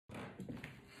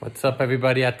What's up,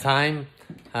 everybody at Time?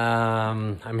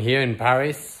 I'm here in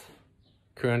Paris,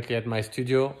 currently at my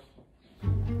studio,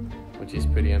 which is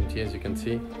pretty empty, as you can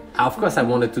see. Of course, I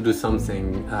wanted to do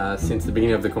something since the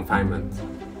beginning of the confinement.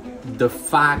 The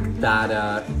fact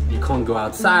that you can't go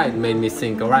outside made me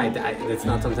think, all right, it's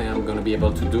not something I'm going to be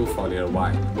able to do for a little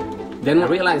while. Then I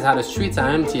realized how the streets are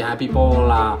empty, how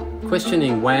people are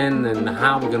questioning when and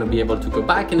how we're going to be able to go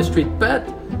back in the street, but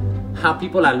how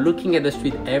people are looking at the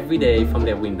street every day from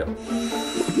their window.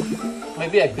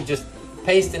 Maybe I could just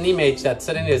paste an image that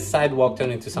suddenly the sidewalk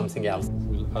turned into something else.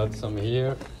 We'll add some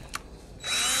here.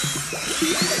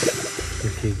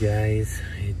 Okay guys,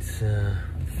 it's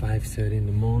 5:30 in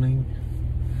the morning.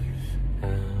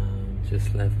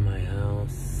 Just left my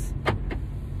house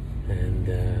and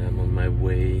I'm on my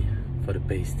way for the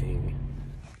pasting.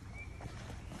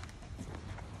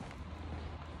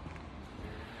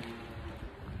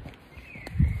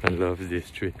 I love this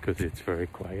street because it's very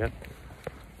quiet.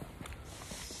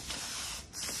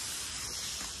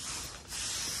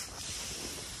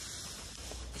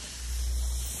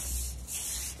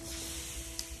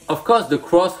 Of course, the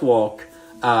crosswalk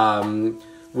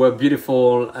were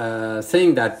beautiful,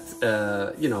 saying that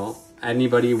you know,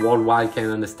 anybody worldwide can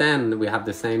understand. We have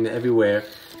the same everywhere,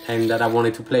 and that I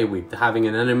wanted to play with, having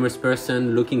an anonymous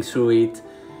person looking through it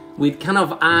with kind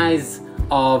of eyes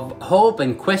of hope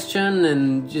and question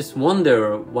and just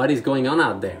wonder what is going on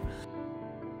out there.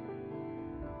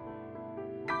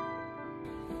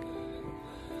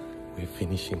 We're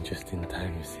finishing just in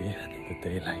time, you see, the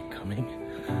daylight coming.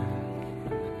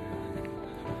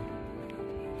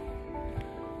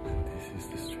 And this is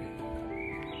the street.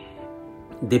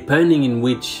 Depending in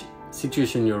which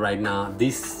situation you're right now,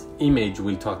 this image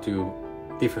will talk to you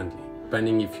differently.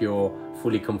 Depending if you're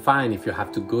fully confined, if you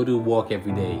have to go to work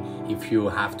every day, if you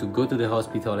have to go to the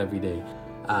hospital every day.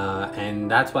 And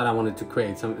that's what I wanted to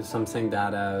create, something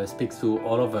that speaks to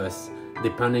all of us,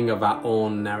 depending of our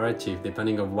own narrative,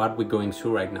 depending of what we're going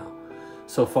through right now.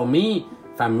 So for me,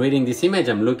 if I'm reading this image,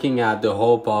 I'm looking at the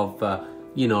hope of,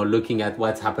 you know, looking at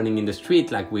what's happening in the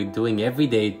street, like we're doing every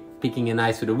day, peeking an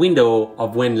eye through the window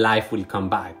of when life will come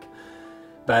back.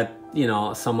 But, you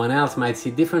know, someone else might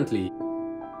see differently.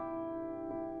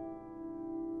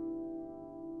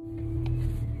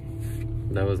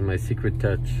 That was my secret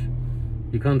touch.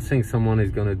 You can't think someone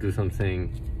is gonna do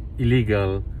something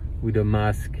illegal with a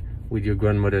mask with your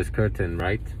grandmother's curtain,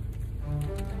 right?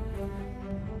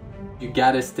 You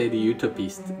gotta stay the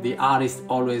utopist. The artist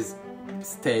always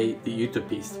stay the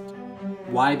utopist.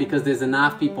 Why? Because there's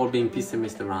enough people being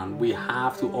pessimist around. We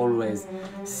have to always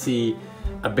see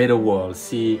a better world,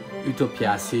 see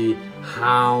utopia, see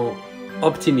how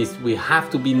optimistic we have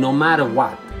to be no matter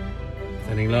what.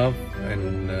 Sending love,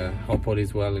 and hope all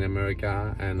is well in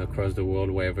America and across the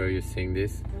world, wherever you're seeing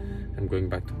this. I'm going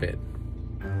back to bed.